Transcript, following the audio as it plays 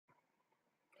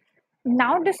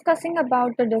Now discussing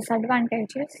about the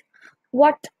disadvantages.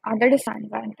 What are the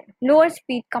disadvantages? Lower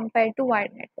speed compared to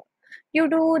wired network. Due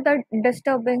to the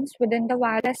disturbance within the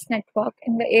wireless network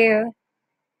in the air,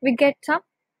 we get some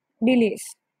delays.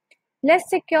 Less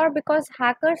secure because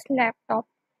hackers' laptop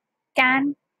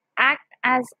can act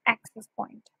as access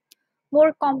point.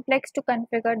 More complex to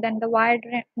configure than the wired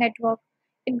network.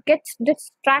 It gets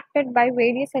distracted by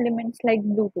various elements like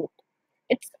Bluetooth.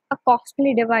 It's a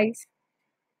costly device.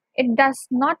 It does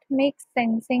not make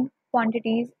sensing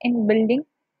quantities in building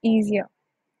easier.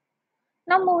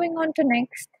 Now moving on to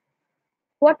next,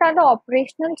 what are the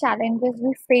operational challenges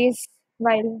we face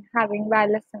while having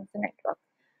wireless sensor network?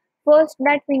 First,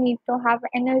 that we need to have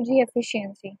energy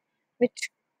efficiency, which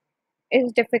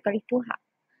is difficult to have.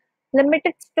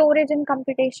 Limited storage and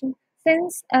computation.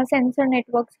 Since sensor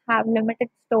networks have limited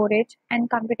storage and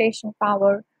computation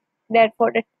power,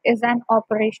 therefore it is an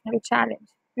operational challenge.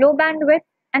 Low bandwidth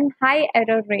and high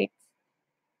error rates.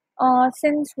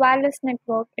 Since wireless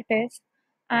network it is,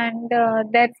 and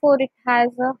therefore it has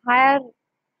a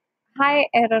high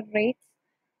error rates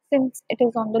since it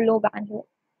is on the low bandwidth.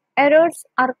 Errors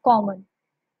are common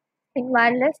in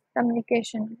wireless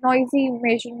communication. Noisy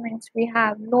measurements we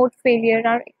have, node failure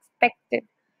are expected.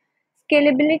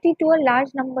 Scalability to a large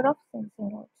number of sensor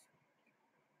nodes.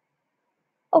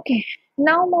 Okay,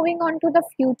 now moving on to the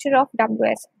future of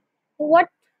WSN. What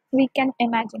we can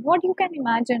imagine, what you can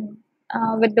imagine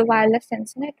with the wireless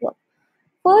sensor network.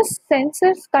 First,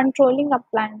 sensors controlling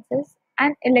appliances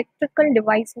and electrical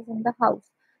devices in the house.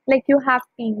 Like you have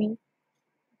TV,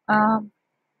 um,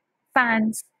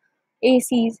 fans,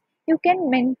 ACs. You can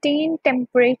maintain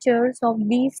temperatures of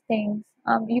these things.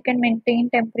 You can maintain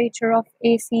temperature of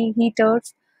AC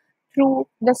heaters through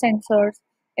the sensors.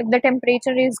 If the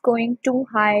temperature is going too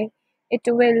high, it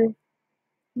will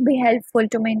be helpful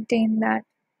to maintain that.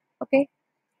 Okay.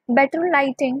 Better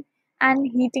lighting and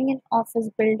heating in office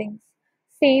buildings.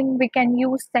 Same, we can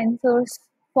use sensors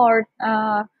for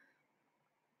uh,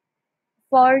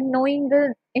 for knowing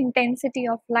the intensity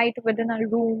of light within a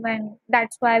room, and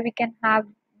that's why we can have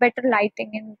better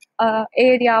lighting in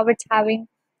area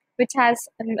which has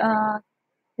uh,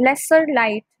 lesser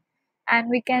light, and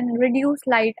we can reduce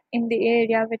light in the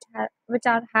area which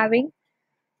are having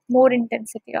more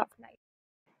intensity of light.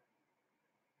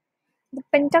 The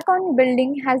Pentagon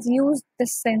building has used the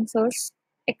sensors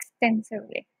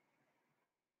extensively.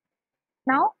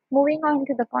 Now, moving on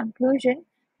to the conclusion,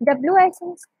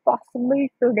 WSN is possible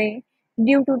today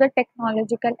due to the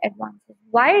technological advances.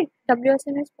 Why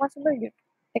WSN is possible? Due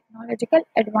to technological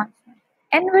advancement.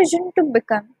 Envisioned to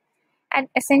become an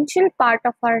essential part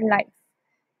of our life.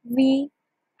 We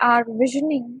are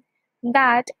visioning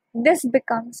that this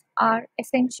becomes our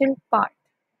essential part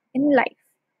in life.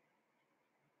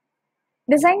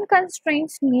 Design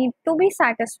constraints need to be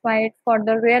satisfied for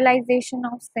the realization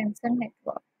of sensor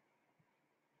network.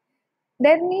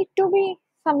 There need to be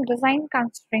some design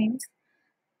constraints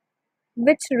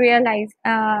which realize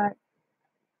that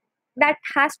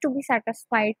has to be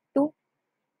satisfied to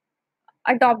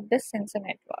adopt this sensor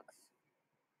networks.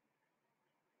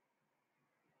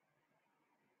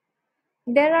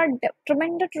 There are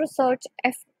tremendous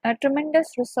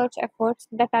research efforts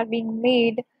that are being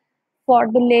made for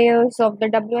the layers of the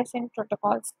WSN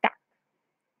protocol stack.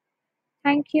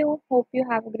 Thank you. Hope you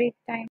have a great time.